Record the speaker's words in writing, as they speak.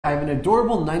I have an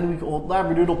adorable 9-week-old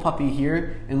Labradoodle puppy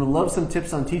here and would love some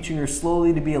tips on teaching her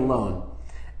slowly to be alone.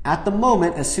 At the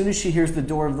moment, as soon as she hears the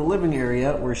door of the living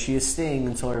area where she is staying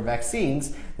until her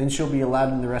vaccines, then she'll be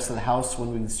allowed in the rest of the house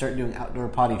when we can start doing outdoor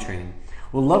potty training.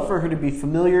 We'd love for her to be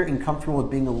familiar and comfortable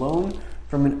with being alone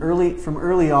from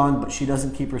early on, but she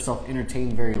doesn't keep herself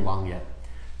entertained very long yet.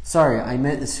 Sorry, I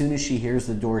meant as soon as she hears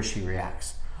the door, she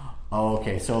reacts. Oh,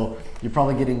 okay, so you're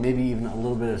probably getting maybe even a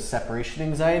little bit of separation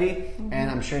anxiety,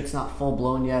 and I'm sure it's not full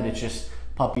blown yet. It's just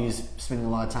puppies spending a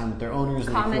lot of time with their owners,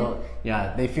 and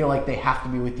they feel like they have to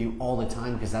be with you all the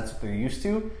time because that's what they're used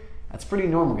to. That's pretty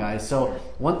normal, guys. So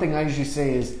one thing I usually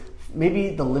say is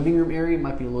maybe the living room area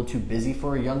might be a little too busy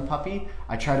for a young puppy.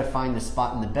 I try to find a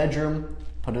spot in the bedroom,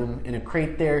 put them in a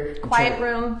crate there. Quiet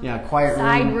room. Yeah, quiet room.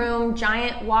 Side room,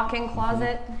 giant walk-in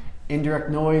closet. Indirect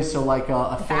noise, so like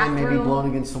a fan maybe blowing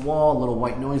against the wall, a little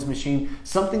white noise machine,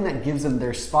 something that gives them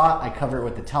their spot. I cover it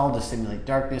with a towel to simulate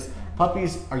darkness.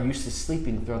 Puppies are used to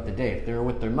sleeping throughout the day. If they were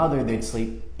with their mother, they'd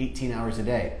sleep 18 hours a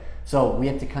day. So we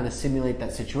have to kind of simulate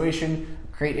that situation.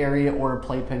 A crate area or a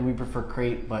playpen. We prefer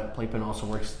crate, but playpen also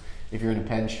works if you're in a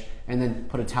pinch. And then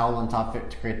put a towel on top of it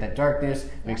to create that darkness.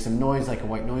 Make some noise like a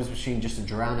white noise machine just to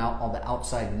drown out all the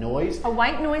outside noise. A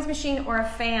white noise machine or a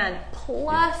fan,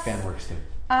 plus fan works too.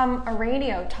 A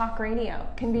radio, talk radio,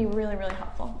 can be really, really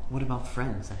helpful. What about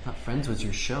Friends? I thought Friends was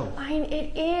your show.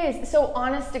 It is. So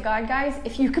honest to God, guys,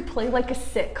 if you could play like a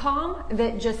sitcom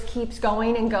that just keeps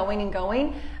going and going and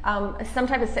going, some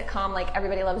type of sitcom like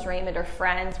Everybody Loves Raymond or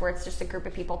Friends, where it's just a group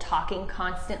of people talking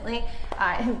constantly,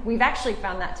 we've actually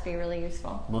found that to be really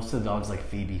useful. Most of the dogs like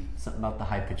Phoebe. Something about the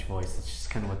high-pitched voice. That's just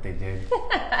kind of what they did.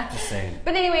 Just saying.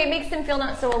 But anyway, it makes them feel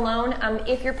not so alone.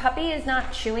 If your puppy is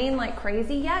not chewing like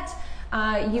crazy yet,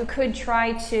 you could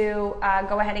try to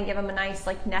go ahead and give them a nice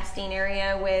like nesting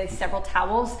area with several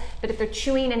towels. But if they're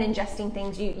chewing and ingesting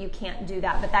things, you can't do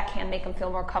that. But that can make them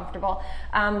feel more comfortable.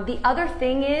 The other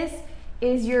thing is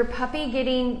your puppy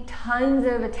getting tons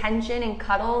of attention and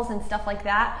cuddles and stuff like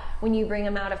that when you bring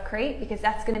them out of crate, because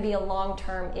that's going to be a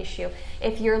long-term issue.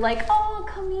 If you're like, oh,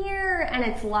 come here, and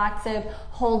it's lots of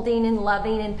holding and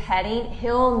loving and petting,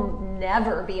 he'll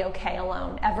never be okay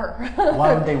alone, ever.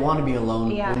 Why would they want to be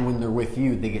alone when they're with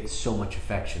you? They get so much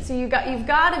affection. So you've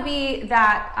got to be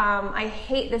that, I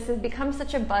hate, this has become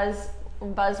such a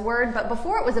buzzword, but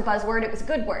before it was a buzzword, it was a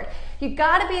good word. You've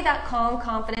got to be that calm,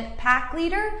 confident pack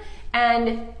leader.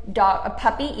 And a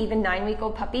puppy, even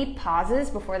 9-week-old puppy, pauses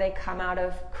before they come out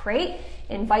of crate.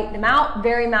 Invite them out,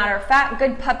 very matter of fact,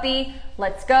 good puppy,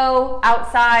 let's go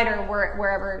outside or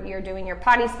wherever you're doing your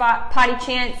potty spot, potty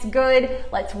chance, good,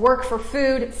 let's work for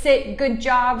food, sit, good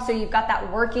job. So you've got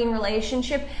that working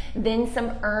relationship, then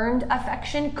some earned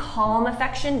affection, calm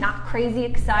affection, not crazy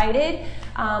excited,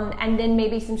 and then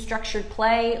maybe some structured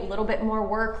play, a little bit more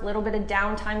work, a little bit of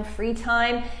downtime, free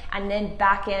time, and then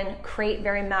back in crate,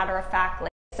 very matter of factly.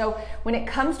 So when it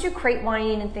comes to crate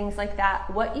whining and things like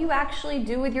that, what you actually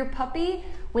do with your puppy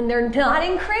when they're not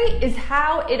in crate is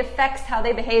how it affects how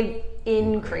they behave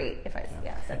in crate. If I said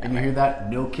that. And you hear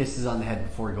that? No kisses on the head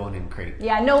before going in crate.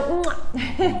 Yeah, no.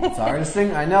 It's the hardest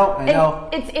thing. I know.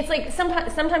 It's like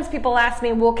sometimes people ask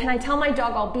me, well, can I tell my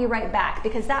dog I'll be right back?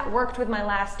 Because that worked with my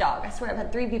last dog. I swear I've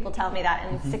had 3 people tell me that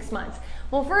in 6 months.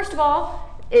 Well, first of all,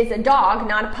 is a dog,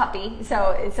 not a puppy,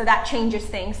 so that changes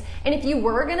things. And if you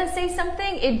were gonna say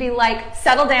something, it'd be like,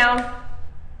 settle down,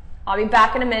 I'll be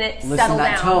back in a minute, settle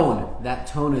down. That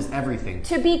tone is everything.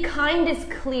 To be kind is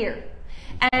clear.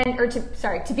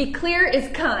 To be clear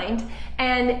is kind.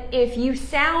 And if you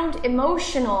sound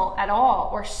emotional at all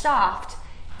or soft,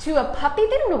 to a puppy,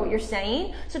 they don't know what you're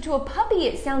saying. So to a puppy,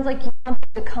 it sounds like you want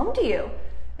them to come to you.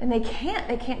 And they can't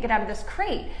get out of this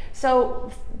crate.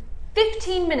 So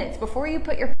 15 minutes before you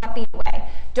put your puppy away,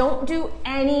 don't do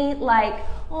any like,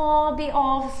 oh, be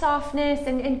all softness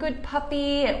and good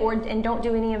puppy, and don't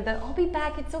do any of the, I'll be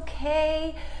back, it's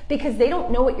okay, because they don't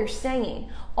know what you're saying.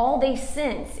 All they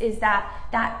sense is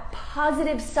that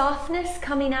positive softness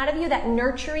coming out of you, that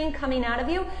nurturing coming out of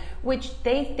you, which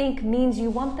they think means you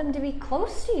want them to be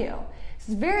close to you. It's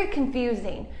very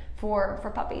confusing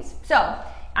for puppies. So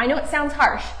I know it sounds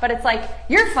harsh, but it's like,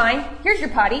 you're fine, here's your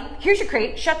potty, here's your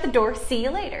crate, shut the door, see you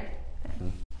later.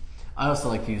 I also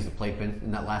like to use the playpen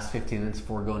in that last 15 minutes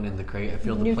before going in the crate. I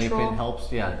feel the playpen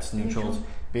helps. Yeah, it's neutral. It's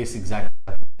basically exactly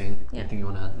the same. Anything you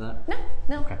want to add to that?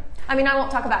 No. Okay. I mean, I won't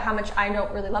talk about how much I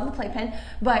don't really love the playpen,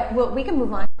 but we can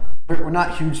move on. We're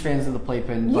not huge fans of the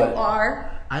playpen. You are.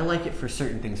 I like it for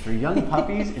certain things. For young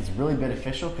puppies, it's really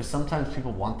beneficial because sometimes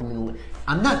people want them in the...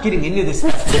 I'm not getting into this. He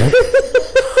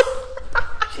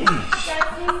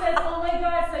says, oh my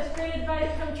God, such great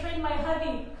advice. Come train my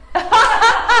hubby.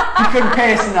 He couldn't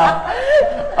pay us enough.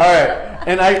 right,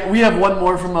 and we have one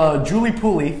more from Julie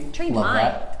Pooley. Trained Love mine.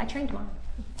 that. I trained mine.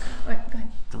 All right, go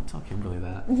ahead. Don't tell Kimberly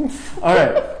that. All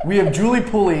right, we have Julie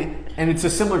Pooley, and it's a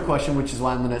similar question, which is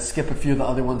why I'm going to skip a few of the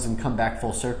other ones and come back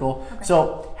full circle. Okay.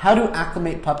 So, how to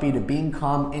acclimate puppy to being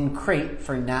calm in crate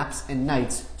for naps and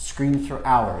nights, scream for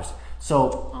hours.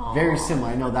 So, very similar.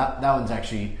 I know that one's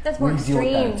actually, we deal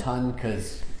with that a ton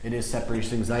because it is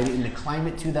separation anxiety. In the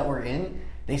climate too that we're in,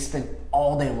 they spend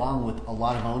all day long with a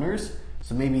lot of owners.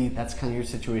 So maybe that's kind of your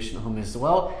situation at home as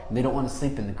well, and they don't want to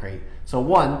sleep in the crate. So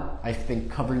one, I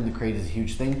think covering the crate is a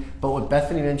huge thing, but what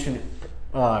Bethany mentioned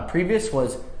previous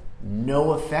was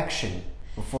no affection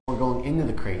before going into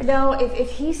the crate. No,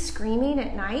 if he's screaming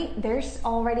at night, there's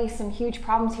already some huge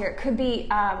problems here. It could be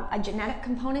a genetic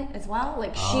component as well,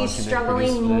 like she's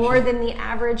struggling more than the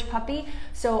average puppy.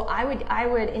 So I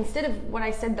would, instead of what I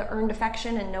said, the earned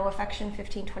affection and no affection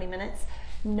 15-20 minutes,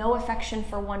 no affection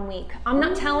for 1 week. I'm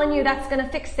not telling you that's gonna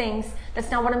fix things.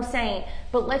 That's not what I'm saying.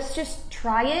 But let's just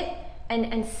try it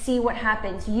and see what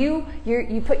happens. You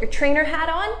put your trainer hat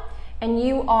on, and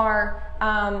you are,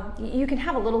 you can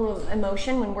have a little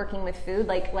emotion when working with food,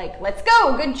 like let's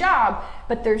go, good job.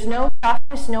 But there's no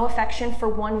softness, no affection for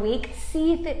 1 week.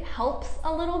 See if it helps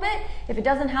a little bit. If it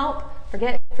doesn't help,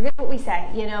 forget what we say,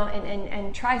 you know,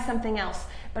 and try something else.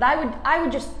 But I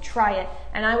would just try it,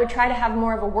 and I would try to have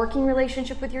more of a working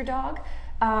relationship with your dog.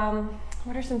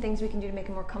 What are some things we can do to make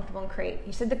him more comfortable in crate?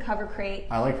 You said the cover crate.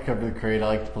 I like to cover the crate. I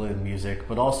like to play the music,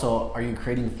 but also, are you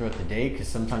crating throughout the day? Because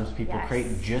sometimes people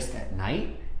crate just at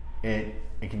night. It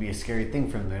can be a scary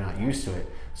thing for them. They're not used to it.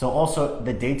 So also,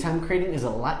 the daytime crating is a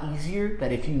lot easier.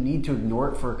 That if you need to ignore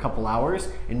it for a couple hours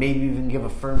and maybe even give a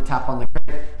firm tap on the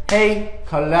crate. Hey,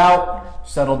 cut it out.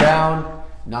 Settle down.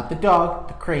 Not the dog,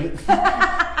 the crate.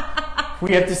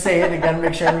 We have to say it, and gotta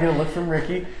make sure I'm gonna look from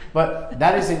Ricky. But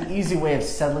that is an easy way of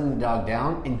settling the dog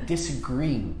down and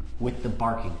disagreeing with the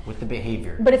barking, with the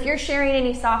behavior. But if you're sharing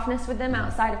any softness with them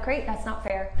outside of crate, that's not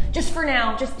fair. Just for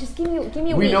now, just give me a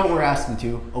week. We know what we're asking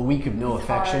to. A week of no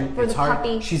affection. It's hard.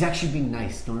 Puppy. She's actually being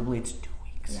nice. Normally it's 2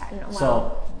 weeks. Yeah, no,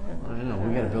 so I don't know.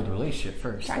 We gotta build a relationship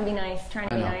first. Trying to be nice.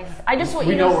 I just want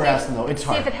we you know to what we're asking though. It's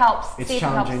hard. See if it helps. It's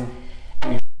challenging.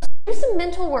 Do some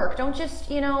mental work. Don't just,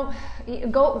 go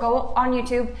on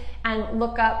YouTube and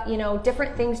look up,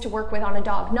 different things to work with on a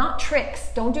dog. Not tricks.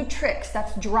 Don't do tricks.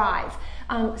 That's drive.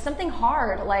 Something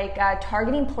hard like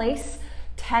targeting place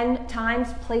 10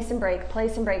 times, place and break,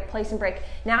 place and break, place and break.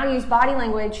 Now use body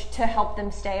language to help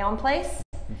them stay on place.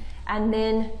 And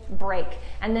then break,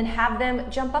 and then have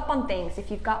them jump up on things. If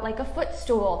you've got like a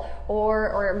footstool,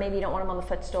 or maybe you don't want them on the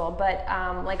footstool, but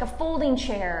like a folding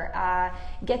chair,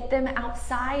 get them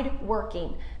outside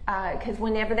working. Because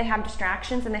whenever they have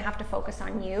distractions and they have to focus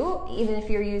on you, even if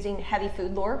you're using heavy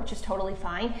food lure, which is totally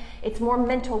fine, it's more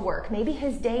mental work. Maybe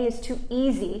his day is too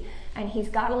easy and he's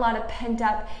got a lot of pent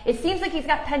up, it seems like he's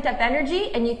got pent up energy,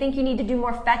 and you think you need to do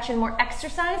more fetch and more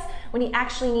exercise when he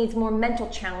actually needs more mental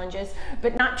challenges,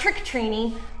 but not trick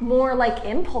training, more like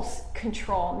impulse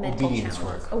control, mental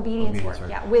challenges. Obedience work.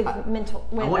 Yeah, with mental.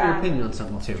 I want your opinion on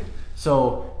something too.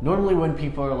 So normally when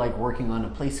people are like working on a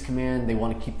place command, they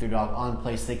want to keep their dog on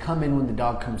place. They come in when the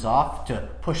dog comes off to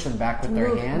push them back with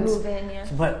their hands. Move in, yeah.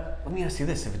 But let me ask you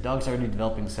this: if a dog's already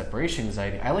developing separation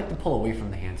anxiety, I like to pull away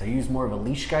from the hands. I use more of a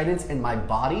leash guidance in my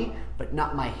body, but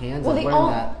not my hands. Well,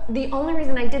 the only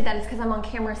reason I did that is because I'm on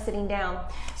camera sitting down.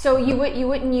 So you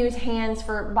wouldn't use hands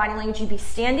for body language. You'd be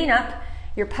standing up.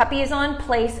 Your puppy is on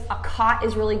place. A cot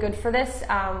is really good for this.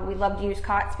 We love to use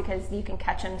cots because you can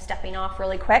catch them stepping off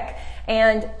really quick.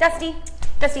 And Dusty,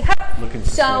 hop.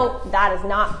 So that is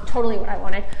not totally what I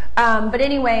wanted. But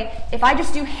anyway, if I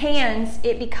just do hands,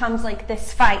 it becomes like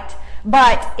this fight.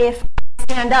 But if I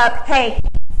stand up, hey,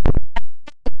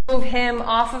 move him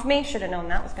off of me. Should have known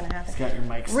that was going to happen. Got your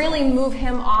mic really move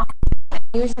him off.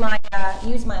 Use my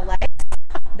legs.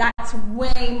 That's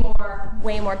way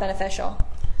more beneficial.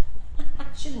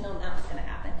 Should have known that was going to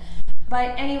happen.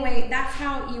 But anyway, that's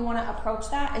how you want to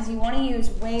approach that, is you want to use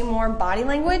way more body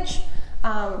language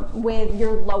with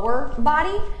your lower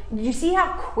body. Did you see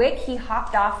how quick he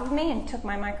hopped off of me and took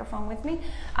my microphone with me?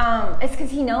 It's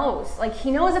because he knows. Like,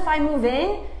 he knows if I move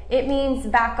in, it means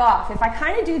back off. If I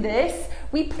kind of do this,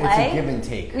 we play. It's a give and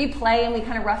take. We play and we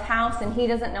kind of roughhouse, and he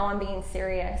doesn't know I'm being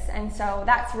serious. And so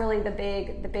that's really the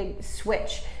big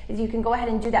switch, is you can go ahead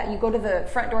and do that. You go to the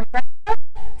front door,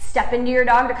 step into your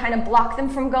dog to kind of block them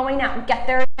from going out, get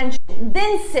their attention,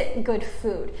 then sit good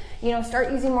food.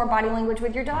 Start using more body language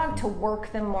with your dog to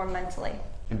work them more mentally.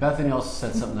 And Bethany also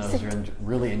said something that was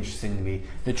really interesting to me.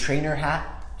 The trainer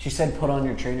hat She said put on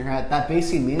your trainer hat. That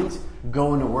basically means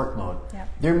go into work mode. Yep.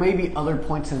 There may be other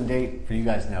points in the day, for you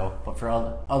guys know, but for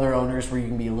other owners where you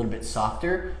can be a little bit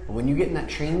softer. But when you get in that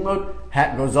training mode,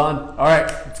 hat goes on. All right,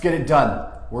 let's get it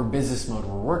done. We're business mode,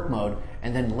 we're work mode.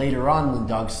 And then later on, when the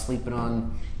dog's sleeping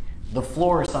on the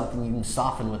floor or something, you can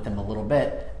soften with them a little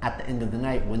bit at the end of the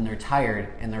night when they're tired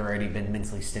and they're already been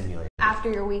mentally stimulated.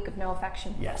 After your week of no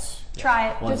affection. Yes. Try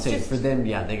it. Well, just for them,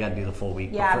 yeah, they got to do the full week.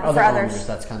 Yeah, but for other owners,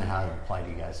 that's kind of how it applies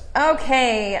to you guys.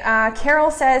 Okay,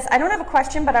 Carol says, I don't have a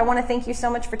question, but I want to thank you so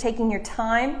much for taking your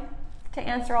time to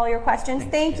answer all your questions.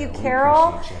 Thank you,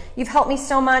 Carol. You've helped me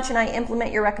so much, and I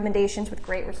implement your recommendations with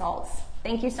great results.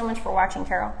 Thank you so much for watching,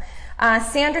 Carol.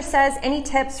 Sandra says, any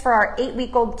tips for our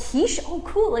 8-week-old Quiche? Oh,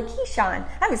 cool, a Quichon. I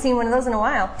haven't seen one of those in a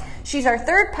while. She's our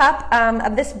third pup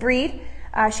of this breed.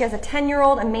 She has a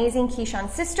 10-year-old amazing Quichon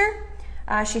sister.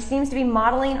 She seems to be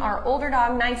modeling our older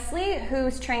dog nicely,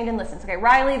 who's trained and listens. Okay,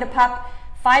 Riley, the pup,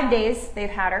 5 days they've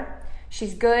had her.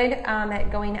 She's good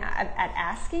at going at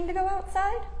asking to go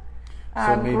outside.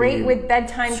 So great with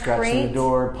bedtime scratching the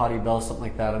door, potty bell, something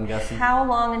like that, I'm guessing. How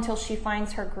long until she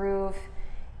finds her groove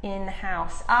in the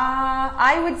house?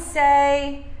 I would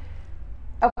say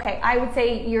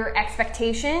your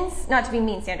expectations, not to be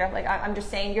mean, Sandra, like I'm just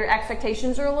saying your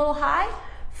expectations are a little high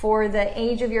for the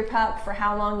age of your pup, for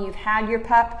how long you've had your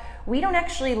pup. We don't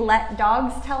actually let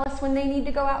dogs tell us when they need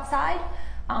to go outside.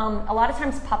 A lot of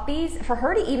times puppies, for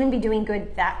her to even be doing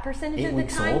good that percentage of the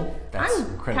time,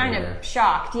 I'm kind of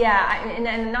shocked. Yeah,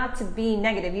 and not to be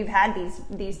negative, you've had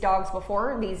these dogs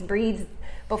before, these breeds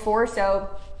before, so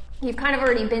you've kind of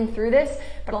already been through this,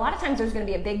 but a lot of times there's going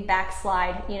to be a big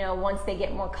backslide, you know, once they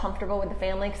get more comfortable with the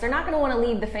family, because they're not going to want to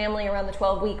leave the family around the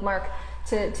 12-week mark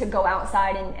to go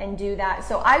outside and do that.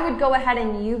 So I would go ahead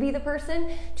and you be the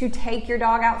person to take your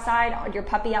dog outside, your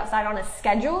puppy outside on a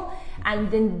schedule,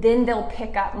 and then they'll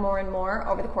pick up more and more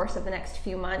over the course of the next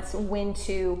few months when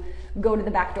to go to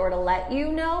the back door to let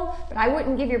you know. But I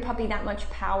wouldn't give your puppy that much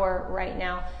power right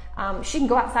now. She can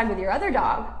go outside with your other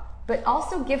dog, but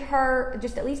also give her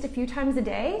just at least a few times a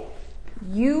day.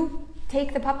 You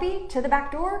take the puppy to the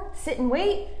back door, sit and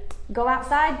wait, go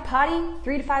outside, potty,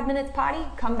 3 to 5 minutes potty,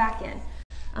 come back in.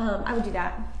 I would do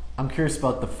that. I'm curious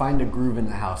about the find a groove in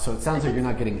the house. So it sounds like you're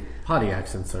not getting potty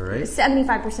accents, though, right?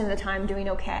 75% of the time doing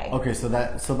okay. Okay, so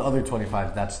the other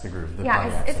 25, that's the groove. The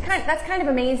that's kind of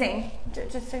amazing.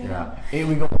 Just so you know.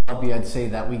 8-week-old puppy, I'd say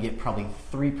that we get probably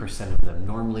 3% of them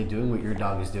normally doing what your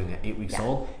dog is doing at 8 weeks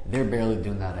old. They're barely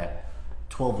doing that at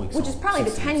 12 weeks old. Which is probably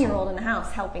the 10-year-old in the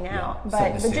house helping out.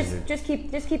 But just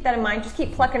keep that in mind. Just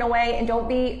keep plucking away, and don't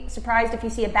be surprised if you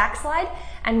see a backslide.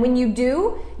 And when you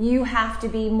do, you have to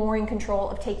be more in control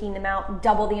of taking them out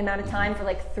double the amount of time for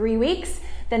like 3 weeks.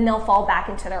 Then they'll fall back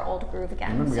into their old groove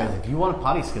again. Remember, guys, if you want a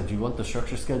potty schedule, you want the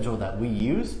structure schedule that we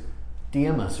use,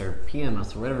 DM us or PM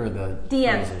us or whatever the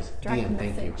phrase is. DM,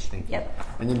 thank you. Yep.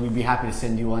 And then we'd be happy to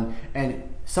send you one. And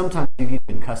sometimes you can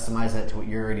even customize that to what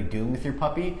you're already doing with your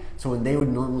puppy. So when they would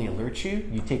normally alert you,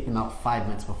 you take them out 5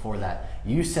 minutes before that.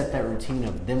 You set that routine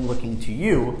of them looking to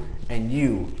you and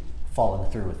you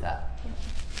following through with that.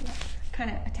 Yeah. Kind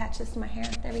of attach this to my hair.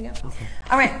 There we go. Okay.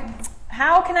 All right.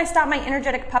 How can I stop my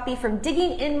energetic puppy from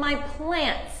digging in my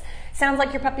plants? Sounds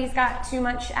like your puppy's got too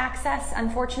much access.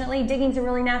 Unfortunately, digging's a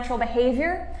really natural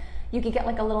behavior. You could get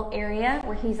like a little area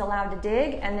where he's allowed to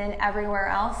dig, and then everywhere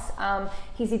else,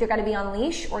 he's either got to be on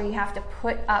leash or you have to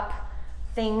put up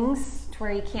things to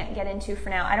where he can't get into for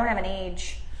now. I don't have an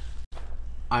age.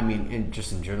 I mean,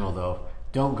 just in general though,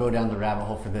 don't go down the rabbit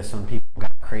hole for this one. People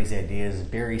got crazy ideas.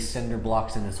 Bury cinder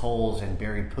blocks in his holes and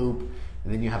bury poop,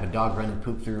 and then you have a dog running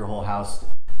poop through your whole house.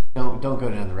 Don't go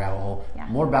down the rabbit hole. Yeah.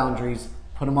 More boundaries.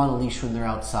 Put them on a leash when they're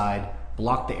outside.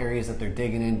 Block the areas that they're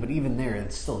digging in, but even there,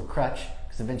 it's still a crutch.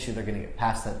 Because eventually they're going to get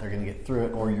past that, they're going to get through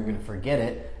it, or you're going to forget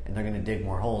it, and they're going to dig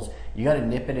more holes. You got to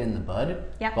nip it in the bud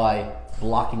by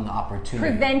blocking the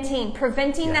opportunity.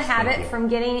 Preventing the habit from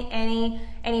getting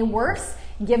any worse.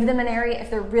 Give them an area if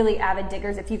they're really avid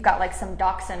diggers. If you've got like some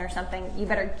dachshund or something, you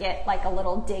better get like a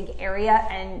little dig area,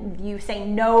 and you say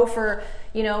no for,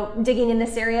 you know, digging in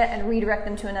this area and redirect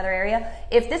them to another area.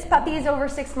 If this puppy is over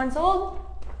 6 months old,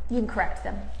 you can correct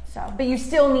them. So, but you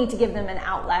still need to give them an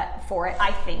outlet for it.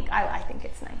 I think. I think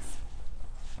it's nice.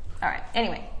 All right.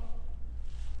 Anyway,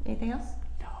 anything else?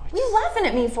 No. What are you laughing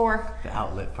at me for? The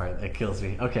outlet part that kills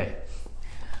me. Okay.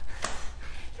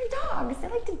 They're dogs. They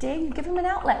like to dig. Give them an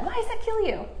outlet. Why does that kill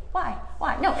you? Why?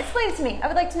 No, explain it to me. I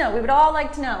would like to know. We would all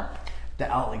like to know.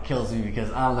 The outlet kills me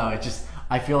because I don't know. It just,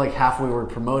 I feel like halfway we're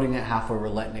promoting it, halfway we're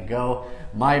letting it go.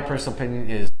 My personal opinion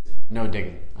is no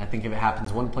digging. I think if it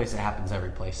happens one place, it happens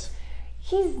every place.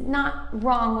 he's not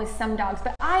wrong with some dogs,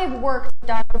 but I've worked with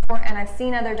dogs before and I've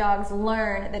seen other dogs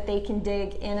learn that they can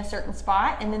dig in a certain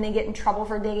spot and then they get in trouble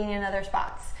for digging in other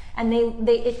spots. And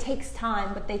it takes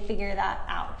time, but they figure that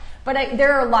out. But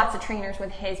there are lots of trainers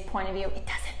with his point of view. It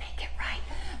doesn't make it right.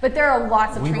 But there are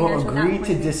lots of trainers with that point of view. We will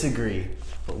agree to disagree,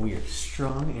 but we are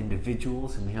strong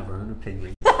individuals and we have our own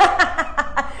opinion.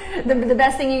 The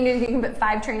best thing you can do is you can put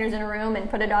 5 trainers in a room and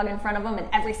put a dog in front of them, and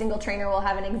every single trainer will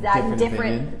have an exact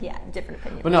different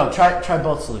opinion. But no, try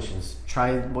both solutions.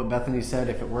 Try what Bethany said.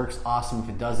 If it works, awesome. If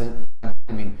it doesn't,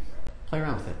 I mean, play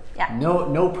around with it. Yeah.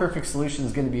 No perfect solution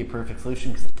is going to be a perfect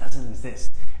solution because it doesn't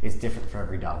exist. It's different for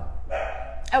every dog.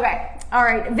 Okay. All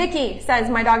right. Vicky says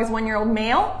my dog is 1-year-old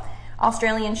male,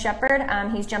 Australian Shepherd.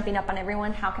 He's jumping up on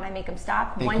everyone. How can I make him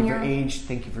stop? Thank you for age.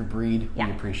 Thank you for breed. Yeah.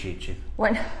 We appreciate you.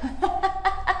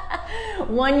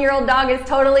 1-year-old dog is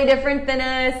totally different than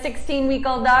a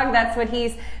 16-week-old dog. That's what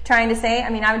he's trying to say. I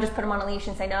mean, I would just put him on a leash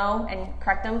and say no and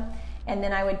correct him. And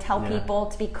then I would tell people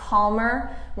to be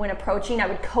calmer when approaching. I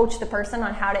would coach the person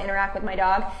on how to interact with my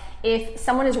dog. If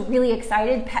someone is really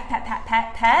excited, pet, pet, pet,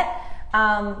 pet, pet,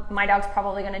 my dog's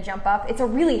probably going to jump up. It's a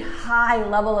really high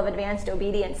level of advanced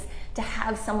obedience to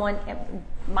have someone,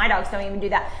 my dogs don't even do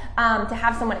that, to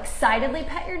have someone excitedly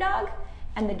pet your dog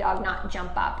and the dog not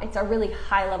jump up. It's a really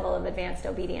high level of advanced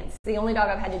obedience. The only dog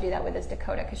I've had to do that with is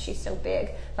Dakota because she's so big.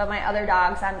 But my other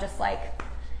dogs, I'm just like,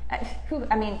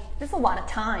 I mean, there's a lot of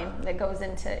time that goes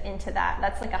into that.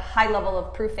 That's like a high level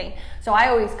of proofing. So I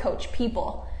always coach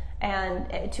people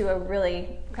and to a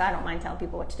really, I don't mind telling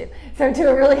people what to do. So to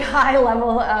a really high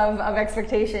level of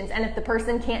expectations. And if the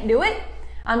person can't do it,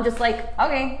 I'm just like,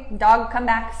 okay, dog, come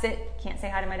back, sit. Can't say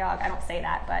hi to my dog. I don't say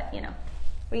that, but you know,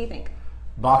 what do you think?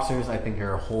 Boxers, I think,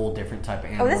 are a whole different type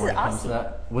of animal this is when it comes Aussie. to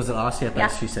that. Was it Aussie? I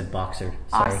thought she said boxer.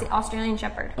 Sorry. Australian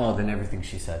Shepherd. Oh, then everything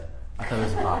she said. I thought it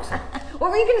was a boxer. What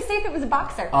were you going to say if it was a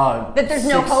boxer? That there's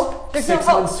no hope? There's no hope.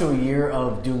 6 months to a year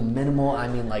of doing minimal, I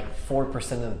mean like 4%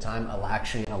 of the time,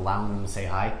 actually allowing them to say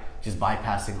hi, just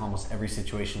bypassing almost every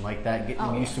situation like that, getting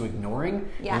them used to ignoring,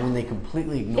 and when they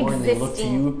completely ignore and they look to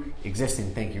you,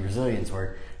 thank you, resilience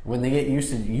work, when they get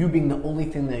used to you being the only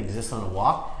thing that exists on a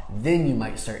walk, then you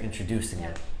might start introducing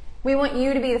it. We want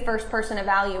you to be the first person of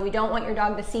value. We don't want your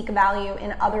dog to seek value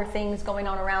in other things going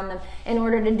on around them. In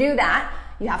order to do that,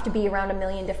 you have to be around a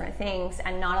million different things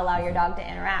and not allow your dog to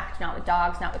interact, not with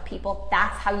dogs, not with people.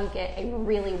 That's how you get a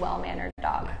really well-mannered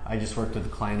dog. I just worked with a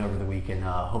client over the weekend.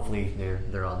 Hopefully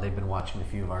they've been watching a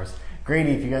few of ours.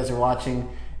 Grady, if you guys are watching,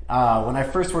 when I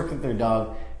first worked with their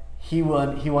dog, he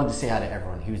wanted to say hi to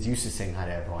everyone. He was used to saying hi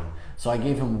to everyone. So I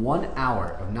gave him 1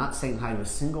 hour of not saying hi to a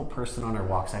single person on our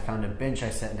walks. I found a bench,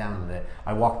 I sat down on it.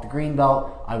 I walked the green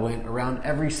belt. I went around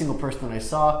every single person that I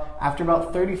saw. After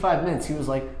about 35 minutes, he was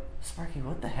like, Sparky,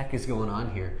 what the heck is going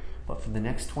on here? But for the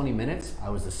next 20 minutes, I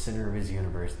was the center of his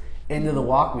universe. Into the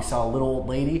walk, we saw a little old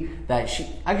lady that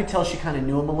I could tell she kind of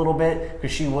knew him a little bit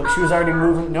because she was already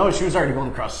moving. No, she was already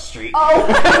going across the street.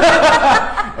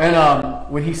 And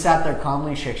when he sat there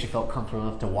calmly, she actually felt comfortable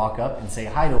enough to walk up and say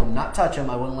hi to him, not touch him.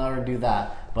 I wouldn't let her do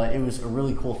that. But it was a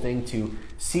really cool thing to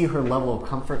see her level of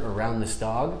comfort around this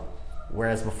dog.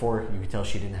 Whereas before, you could tell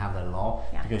she didn't have that at all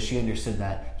because she understood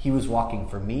that he was walking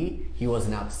for me. He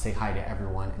wasn't out to say hi to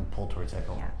everyone and pull towards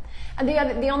everyone. Yeah. And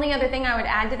the only other thing I would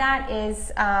add to that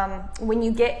is when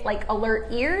you get like alert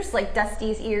ears, like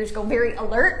Dusty's ears go very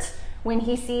alert when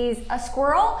he sees a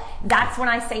squirrel, that's when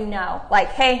I say no. Like,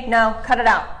 hey, no, cut it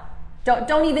out.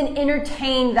 Don't even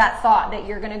entertain that thought that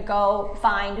you're gonna go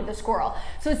find the squirrel.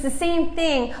 So it's the same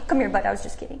thing. Come here, bud. I was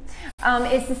just kidding.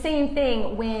 It's the same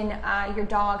thing when your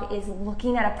dog is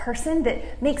looking at a person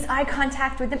that makes eye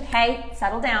contact with them. Hey,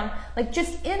 settle down. Like,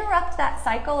 just interrupt that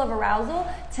cycle of arousal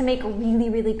to make really,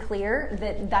 really clear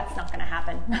that that's not gonna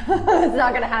happen. It's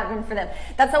not gonna happen for them.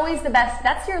 That's always the best.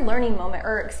 That's your learning moment,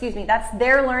 or excuse me, that's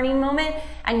their learning moment,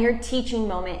 and your teaching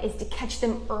moment is to catch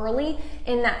them early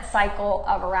in that cycle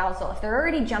of arousal. If they're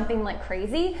already jumping like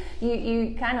crazy,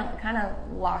 you kind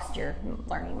of lost your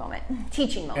learning moment,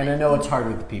 teaching moment. And I know it's hard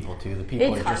with the people too. The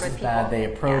people are just as bad. They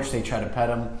approach, they try to pet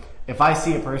them. If I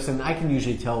see a person, I can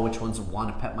usually tell which ones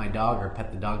want to pet my dog or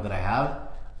pet the dog that I have.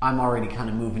 I'm already kind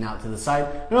of moving out to the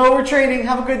side. No, we're training.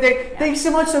 Have a good day. Yeah. Thanks so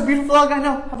much. So beautiful dog. I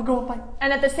know. Have a good one. Bye.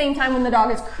 And at the same time, when the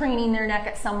dog is craning their neck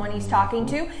at someone he's talking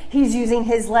to, he's using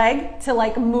his leg to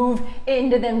like move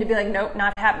into them to be like, nope,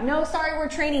 not happening. No, sorry, we're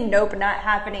training. Nope, not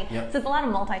happening. Yep. So it's a lot of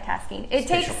multitasking. It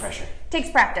takes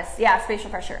practice. Yeah,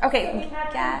 spatial pressure. Okay. So we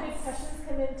had good questions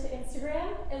come into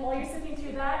Instagram, and while you're sifting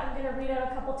through that, I'm going to read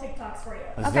out a couple TikToks for you.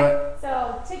 Let's do it.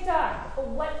 So TikTok,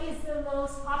 what is the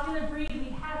most popular breed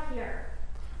we have here?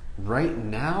 Right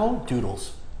now,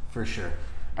 doodles, for sure.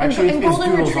 Actually, and it's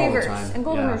golden doodles retrievers. all the time. And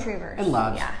golden Yeah. retrievers. And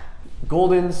labs. Yeah.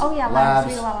 Goldens, Oh, yeah, labs. labs,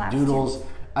 We do a lot of labs, doodles. too.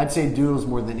 I'd say doodles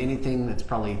more than anything. That's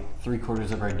probably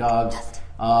 3/4 of our dogs.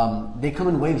 They come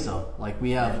in waves though. Like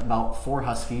we have about 4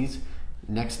 huskies.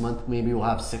 Next month maybe we'll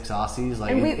have 6 Aussies.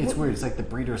 Like it's weird. It's like the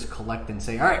breeders collect and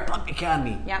say, "All right, Puppy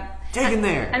Academy, Yeah. take in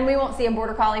there." And we won't see a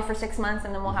border collie for 6 months,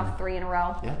 and then we'll have 3 in a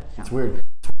row. Yeah, it's weird.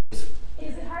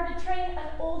 Is it hard to train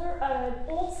an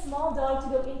old small dog to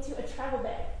go into a travel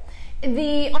bag?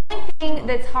 The only thing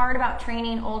that's hard about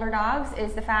training older dogs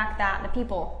is the fact that the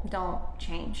people don't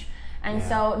change. And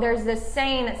so there's this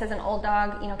saying that says an old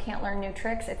dog, can't learn new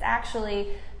tricks. It's actually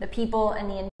the people and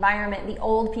the environment, the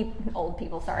old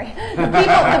people, sorry.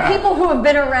 The people who have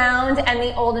been around and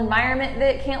the old environment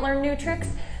that can't learn new tricks.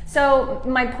 So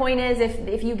my point is,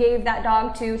 if you gave that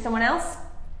dog to someone else,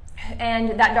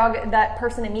 and that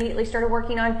person immediately started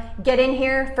working on get in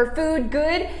here for food,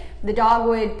 good, the dog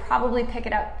would probably pick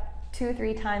it up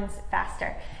 2-3 times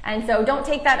faster. And so don't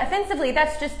take that offensively.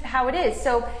 That's just how it is.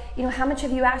 So, how much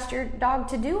have you asked your dog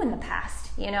to do in the past?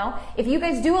 If you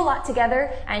guys do a lot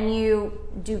together and you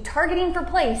do targeting for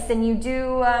place and you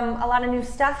do a lot of new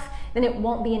stuff, then it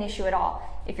won't be an issue at all.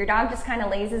 If your dog just kind of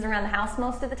lazes around the house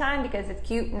most of the time because it's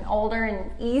cute and older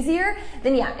and easier,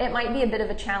 then yeah, it might be a bit of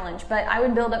a challenge. But I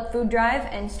would build up food drive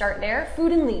and start there.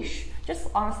 Food and leash, just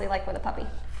honestly like with a puppy.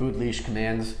 Food, leash,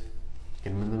 commands.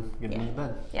 Get them in the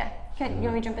bed. Yeah. You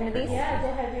want me to jump into these? Yeah, go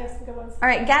ahead. You have some good ones. All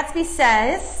right. Gatsby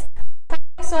says, 12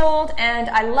 weeks old and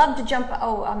I love to jump.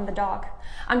 Oh, I'm the dog.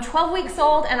 I'm 12 weeks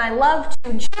old and I love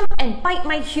to jump and bite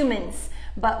my humans,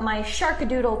 but my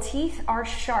sharkadoodle teeth are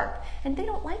sharp and they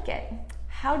don't like it.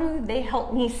 How do they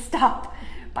help me stop?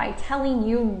 By telling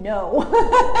you no.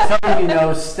 Telling you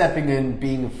no, stepping in,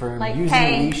 being firm, like, using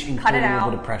hey, a leash, and cut it creating a out.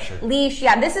 little bit of pressure. Leash,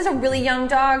 yeah, this is a really young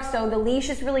dog, so the leash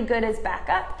is really good as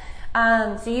backup.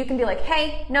 So you can be like,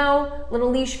 hey, no, little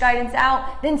leash guidance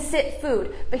out, then sit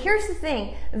food. But here's the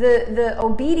thing, the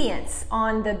obedience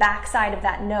on the backside of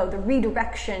that no, the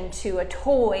redirection to a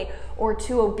toy or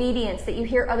to obedience that you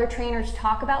hear other trainers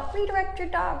talk about, redirect your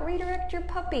dog, redirect your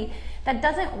puppy. That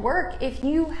doesn't work if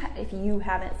you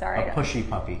haven't, sorry. A pushy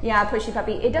puppy. Yeah, a pushy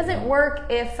puppy. It doesn't work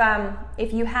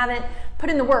if you haven't put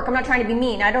in the work. I'm not trying to be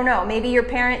mean. I don't know. Maybe your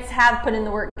parents have put in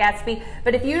the work, Gatsby.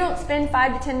 But if you don't spend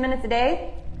 5 to 10 minutes a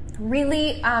day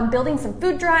really building some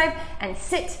food drive and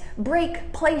sit,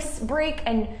 break, place, break,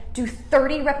 and do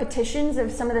 30 repetitions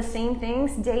of some of the same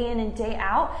things day in and day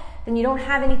out, then you don't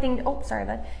have anything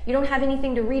to, you don't have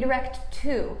anything to redirect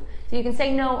to. So you can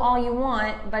say no all you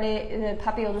want, but the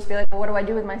puppy will just be like, well, what do I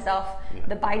do with myself? Yeah.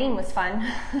 The biting was fun.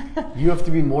 You have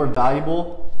to be more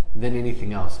valuable than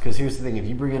anything else. Because here's the thing, if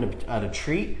you bring out a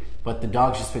treat, but the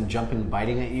dog's just been jumping and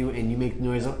biting at you, and you make the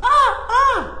noise of,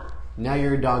 now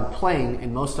you're a dog playing,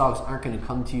 and most dogs aren't going to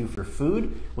come to you for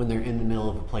food when they're in the middle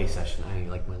of a play session. I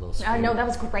like my little scream. No, that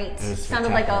was great. Sounded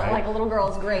like a little girl. It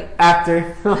was great.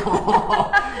 Actor.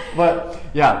 But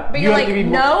yeah. But you're like,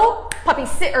 no, puppy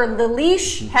sit, or the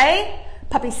leash, hey,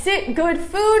 puppy sit, good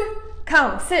food,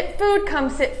 come sit food, come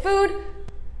sit food,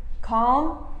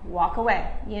 calm, walk away,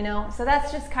 So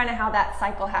that's just kind of how that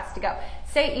cycle has to go.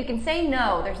 You can say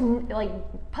no. There's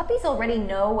puppies already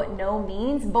know what no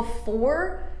means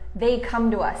before they come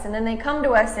to us, and then they come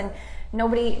to us and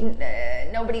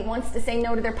nobody wants to say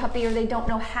no to their puppy, or they don't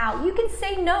know how. You can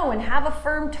say no and have a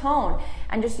firm tone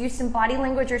and just use some body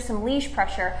language or some leash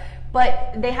pressure,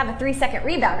 but they have a 3-second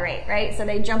rebound rate, right? So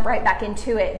they jump right back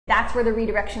into it. That's where the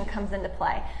redirection comes into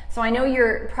play. So I know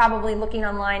you're probably looking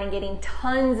online and getting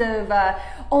tons of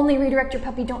only redirect your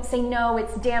puppy, don't say no,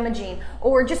 it's damaging,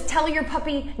 or just tell your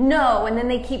puppy no, and then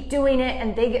they keep doing it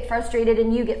and they get frustrated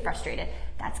and you get frustrated.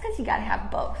 That's because you gotta have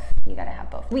both. You gotta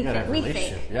have both. We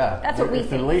think. Yeah. That's what we think.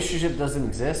 If the relationship doesn't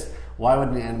exist, why would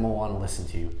an animal want to listen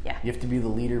to you? Yeah. You have to be the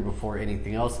leader before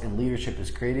anything else, and leadership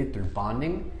is created through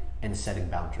bonding and setting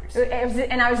boundaries.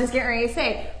 And I was just getting ready to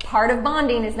say, part of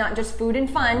bonding is not just food and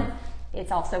fun,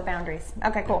 it's also boundaries.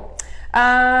 Okay, cool.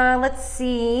 Let's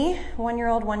see.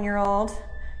 1-year-old,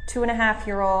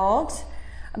 2.5-year-old.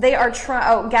 They are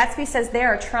Gatsby says they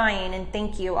are trying, and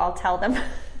thank you, I'll tell them.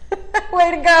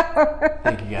 Way to go.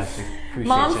 Thank you, Gatsby. Appreciate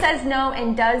Mom it. says no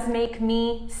and does make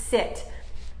me sit.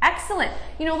 Excellent.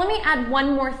 Let me add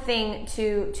one more thing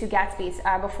to Gatsby's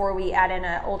before we add in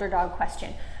an older dog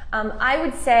question. I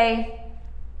would say,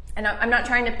 and I'm not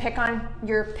trying to pick on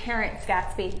your parents,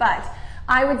 Gatsby, but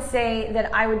I would say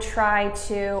that I would try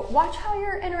to watch how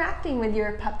you're interacting with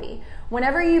your puppy.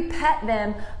 Whenever you pet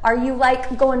them, are you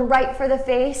like going right for the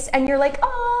face and you're like,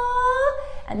 oh,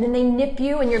 and then they nip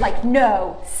you and you're like,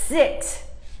 no, sit,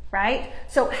 right?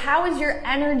 So how is your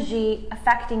energy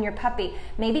affecting your puppy?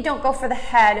 Maybe don't go for the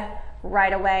head,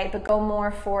 right away, but go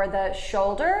more for the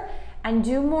shoulder and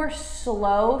do more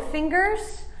slow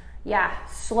fingers. Yeah,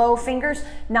 slow fingers,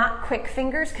 not quick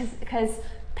fingers, because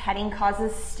petting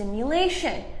causes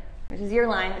stimulation, which is your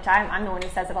line, which I'm the one who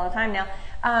says it all the time now.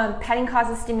 Petting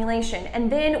causes stimulation.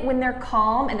 And then when they're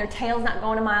calm and their tail's not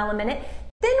going a mile a minute,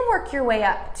 then work your way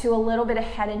up to a little bit of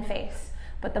head and face.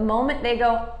 But the moment they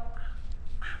go,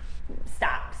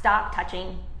 stop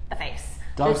touching the face.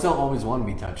 Dogs don't always want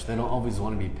to be touched. They don't always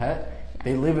want to be pet.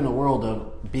 They live in a world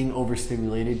of being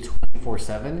overstimulated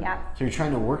 24/7. Yeah. So you're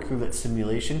trying to work through that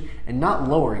stimulation and not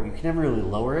lower it. You can never really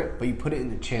lower it, but you put it in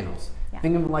the channels. Yeah.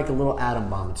 Think of it like a little atom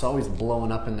bomb. It's always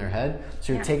blowing up in their head.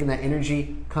 So you're taking that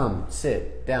energy, come,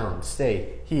 sit, down,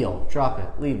 stay, heel, drop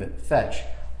it, leave it, fetch.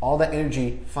 All that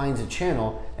energy finds a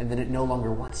channel, and then it no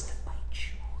longer wants to bite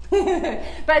you.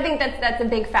 But I think that's a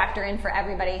big factor in for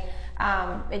everybody.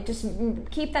 Just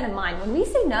keep that in mind. When we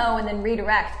say no and then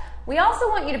redirect, we also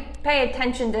want you to pay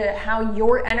attention to how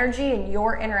your energy and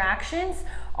your interactions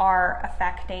are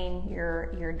affecting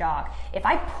your dog. If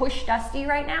I push Dusty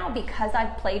right now because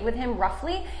I've played with him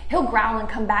roughly, he'll growl and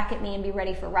come back at me and be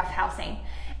ready for rough housing.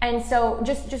 And so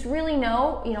just really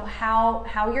know,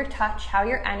 how your touch, how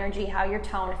your energy, how your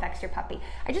tone affects your puppy.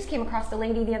 I just came across a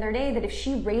lady the other day that if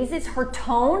she raises her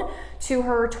tone to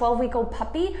her 12-week-old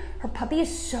puppy, her puppy is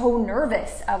so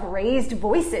nervous of raised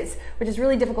voices, which is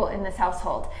really difficult in this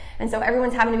household. And so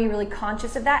everyone's having to be really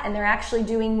conscious of that, and they're actually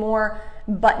doing more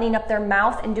buttoning up their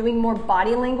mouth and doing more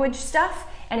body language stuff.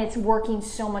 And it's working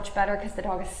so much better because the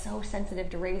dog is so sensitive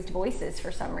to raised voices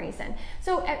for some reason.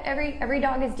 So every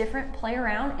dog is different. Play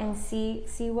around and see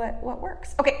what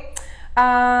works. Okay,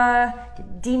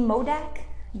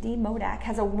 D-Modak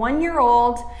has a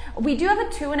 1-year-old. We do have a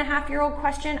 2.5-year-old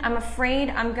question. I'm afraid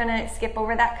I'm gonna skip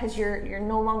over that because you're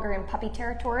no longer in puppy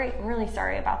territory. I'm really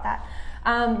sorry about that.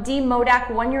 D-Modak,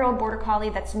 1-year-old border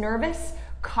collie that's nervous,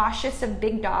 cautious of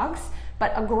big dogs,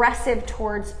 but aggressive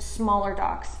towards smaller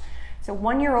dogs. So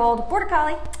 1-year-old border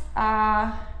collie,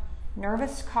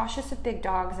 nervous, cautious of big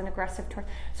dogs, and aggressive toward.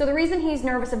 So the reason he's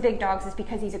nervous of big dogs is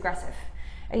because he's aggressive.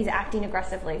 He's acting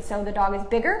aggressively. So the dog is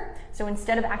bigger. So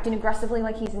instead of acting aggressively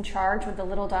like he's in charge with the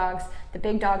little dogs, the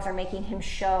big dogs are making him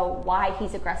show why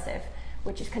he's aggressive,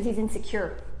 which is because he's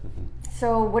insecure.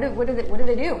 So what do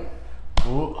they do?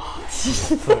 Ooh,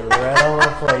 put it right on my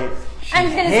plate. She I'm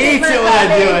gonna hates it when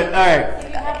I do it. All right. So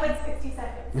you have like 60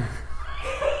 seconds.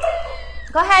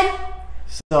 Go ahead.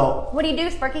 So what do you do,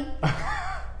 Sparky?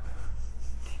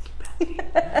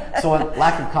 So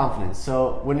lack of confidence.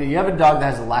 So when you have a dog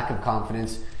that has a lack of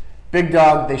confidence, big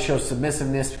dog, they show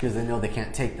submissiveness because they know they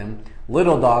can't take them.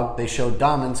 Little dog, they show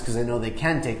dominance because they know they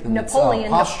can take them. Napoleon.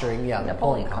 It's, posturing, yeah,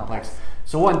 Napoleon complex.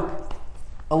 So one,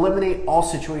 eliminate all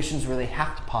situations where they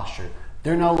have to posture.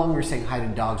 They're no longer saying hi to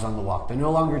dogs on the walk. They're no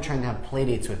longer trying to have play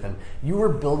dates with them. You are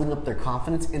building up their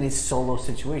confidence in a solo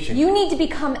situation. You need to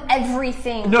become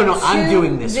everything. No, I'm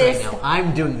doing this right now.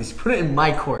 I'm doing this. Put it in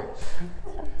my court.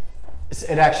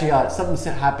 It actually, something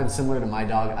happened similar to my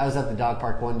dog. I was at the dog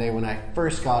park one day when I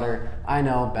first got her. I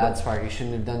know, bad Sparky,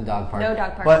 shouldn't have done dog park. No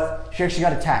dog park. But she actually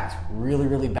got attacked really,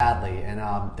 really badly, and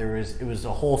it was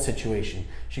a whole situation.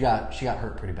 She got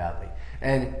hurt pretty badly.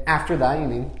 And after that, you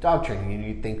mean dog training, and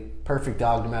you think perfect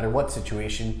dog no matter what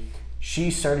situation.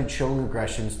 She started showing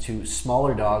aggressions to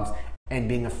smaller dogs and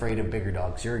being afraid of bigger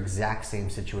dogs. Your exact same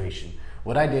situation.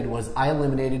 What I did was I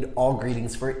eliminated all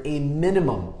greetings for a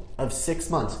minimum of 6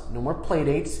 months. No more play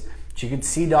dates. She could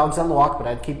see dogs on the walk, but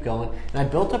I'd keep going. And I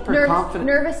built up her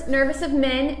confidence. Nervous of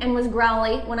men and was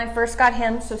growly when I first got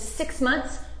him. So 6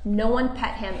 months, no one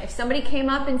pet him. If somebody came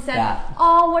up and said,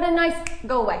 "Oh, what a nice,"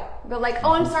 go away. Go like,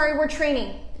 "Oh, I'm sorry, we're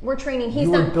training. We're training." He's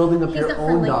you not. were building up he's your not own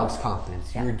friendly. dog's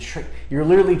confidence. Yeah. You're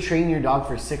literally training your dog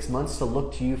for 6 months to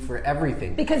look to you for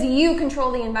everything. Because you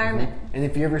control the environment. And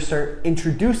if you ever start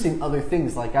introducing other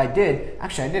things like I did,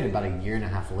 actually I did about a year and a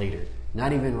half later.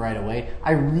 Not even right away.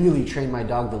 I really trained my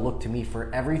dog to look to me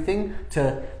for everything.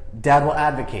 To Dad will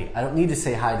advocate. I don't need to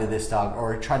say hi to this dog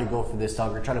or try to go for this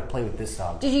dog or try to play with this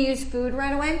dog. Did you use food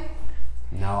right away?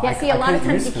 No, yeah, see, a lot of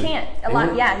times you can't.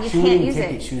 You can't use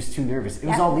it. She was too nervous. It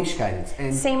was all leash guidance.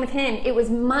 And same with him. It was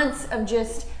months of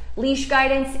just leash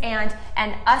guidance and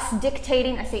us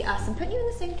dictating. I say us. I'm putting you in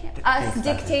the same camp. Us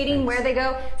dictating where they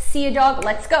go. See a dog,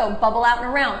 let's go. Bubble out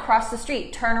and around. Cross the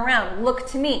street. Turn around. Look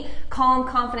to me. Calm,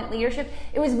 confident leadership.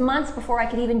 It was months before I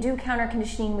could even do counter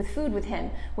conditioning with food with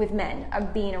him, with men,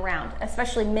 of being around,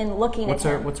 especially men looking at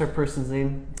him. What's our person's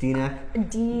name? D-Modak?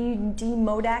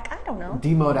 I don't know.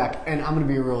 D-Modak. And I'm going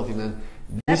to be real with you, man.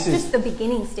 That's just the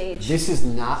beginning stage. This is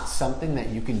not something that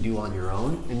you can do on your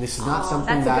own, and this is not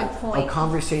something that a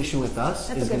conversation with us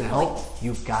is going to help.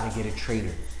 You've got to get a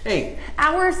trainer. Hey.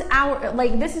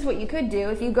 Like this is what you could do.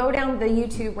 If you go down the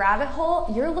YouTube rabbit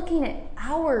hole, you're looking at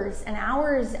hours and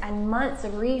hours and months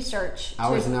of research.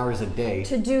 Hours and hours a day.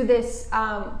 To do this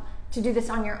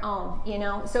on your own, you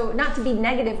know? So not to be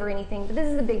negative or anything, but this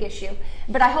is a big issue.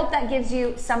 But I hope that gives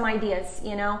you some ideas,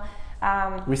 you know?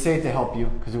 We say it to help you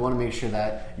because we want to make sure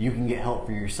that you can get help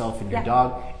for yourself and your Yeah.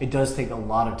 dog. It does take a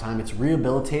lot of time. It's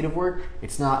rehabilitative work.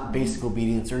 It's not basic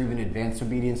obedience or even advanced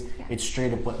obedience. Yeah. It's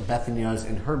straight up what Bethany does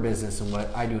in her business and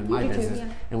what I do in my You do, business yeah.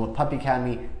 and what Puppy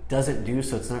Academy doesn't do.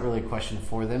 So it's not really a question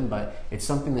for them, but it's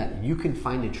something that you can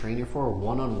find a trainer for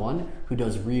one-on-one who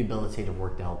does rehabilitative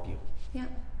work to help you. Yeah.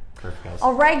 Perfect, guys.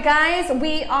 All right, guys,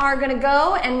 we are going to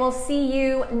go and we'll see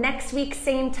you next week,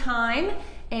 same time.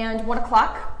 And 1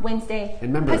 o'clock Wednesday,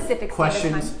 And remember, Pacific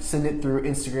questions, Standard Time. send it through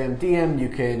Instagram DM. You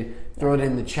can throw it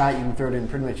in the chat. You can throw it in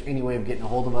pretty much any way of getting a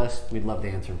hold of us. We'd love to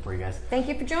answer them for you guys. Thank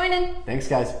you for joining. Thanks,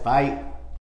 guys. Bye.